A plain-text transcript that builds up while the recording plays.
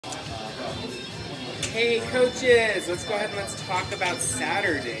Hey coaches, let's go ahead and let's talk about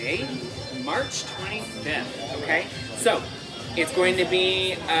Saturday, March 25th, okay? So, it's going to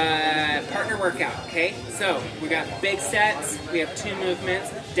be a partner workout, okay? So, we got big sets, we have 2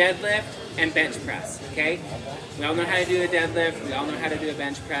 movements, deadlift and bench press, okay? We all know how to do a deadlift, we all know how to do a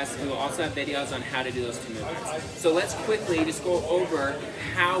bench press, we will also have videos on how to do those 2 movements. So let's quickly just go over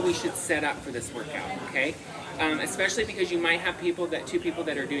how we should set up for this workout, okay? Especially because you might have two people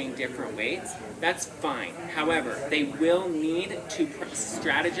that are doing different weights. That's fine. However, they will need to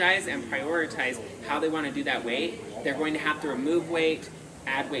strategize and prioritize how they want to do that weight. They're going to have to remove weight,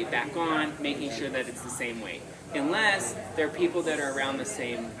 add weight back on, making sure that it's the same weight. Unless they're people that are around the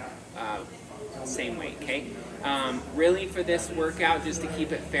same weight, okay? Really for this workout, just to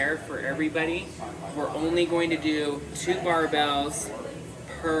keep it fair for everybody, we're only going to do 2 barbells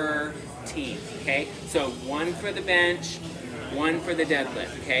per team, okay? So 1 for the bench, 1 for the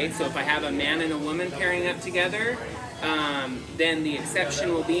deadlift, okay? So if I have a man and a woman pairing up together, then the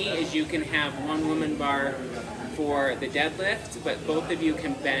exception will be is you can have 1 woman bar for the deadlift, but both of you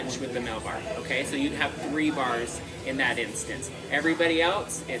can bench with the male bar, okay? So you'd have 3 bars in that instance. Everybody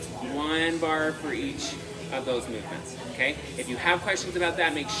else, it's 1 bar for each of those movements, okay? If you have questions about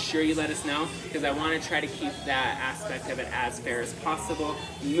that, make sure you let us know, because I want to try to keep that aspect of it as fair as possible,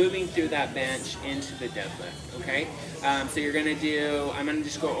 moving through that bench into the deadlift, okay? So you're going to do, I'm going to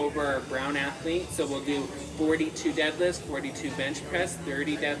just go over Brown athlete, so we'll do 42 deadlifts, 42 bench press,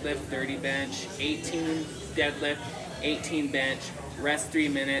 30 deadlift, 30 bench, 18 deadlift, 18 bench, rest 3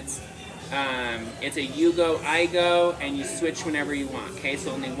 minutes. It's a you go, I go, and you switch whenever you want, okay?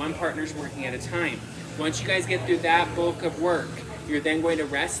 So only 1 partner's working at a time. Once you guys get through that bulk of work, you're then going to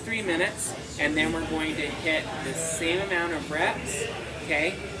rest 3 minutes, and then we're going to hit the same amount of reps,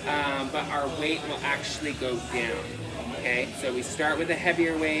 okay? But our weight will actually go down, okay? So we start with a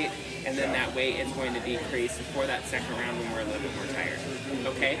heavier weight, and then that weight is going to decrease for that second round when we're a little bit more tired,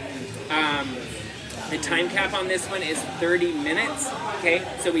 okay? The time cap on this one is 30 minutes, okay?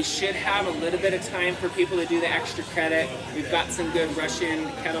 So we should have a little bit of time for people to do the extra credit. We've got some good Russian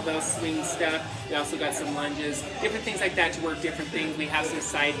kettlebell swing stuff. We also got some lunges, different things like that to work different things. We have some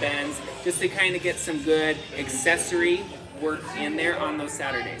side bends just to kind of get some good accessory work in there on those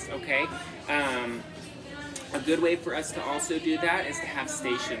Saturdays, okay? A good way for us to also do that is to have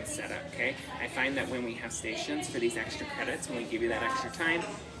stations set up, okay? I find that when we have stations for these extra credits, when we give you that extra time,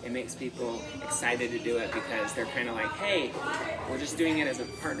 it makes people excited to do it because they're kind of like, hey, we're just doing it as a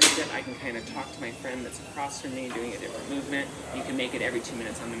partnership. I can kind of talk to my friend that's across from me doing a different movement. You can make it every 2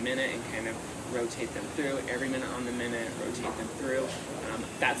 minutes on the minute and kind of rotate them through. Every minute on the minute, rotate them through.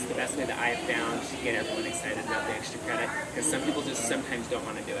 That's the best way that I've found to get everyone excited about the extra credit, because some people just sometimes don't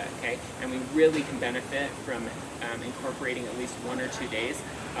want to do it, okay? And we really can benefit from incorporating at least 1 or 2 days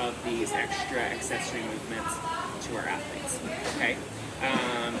of these extra accessory movements to our athletes, okay?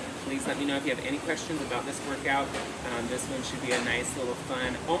 Please let me know if you have any questions about this workout. This one should be a nice little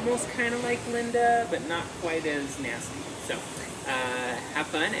fun, almost kind of like Linda, but not quite as nasty. So have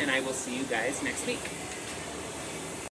fun, and I will see you guys next week.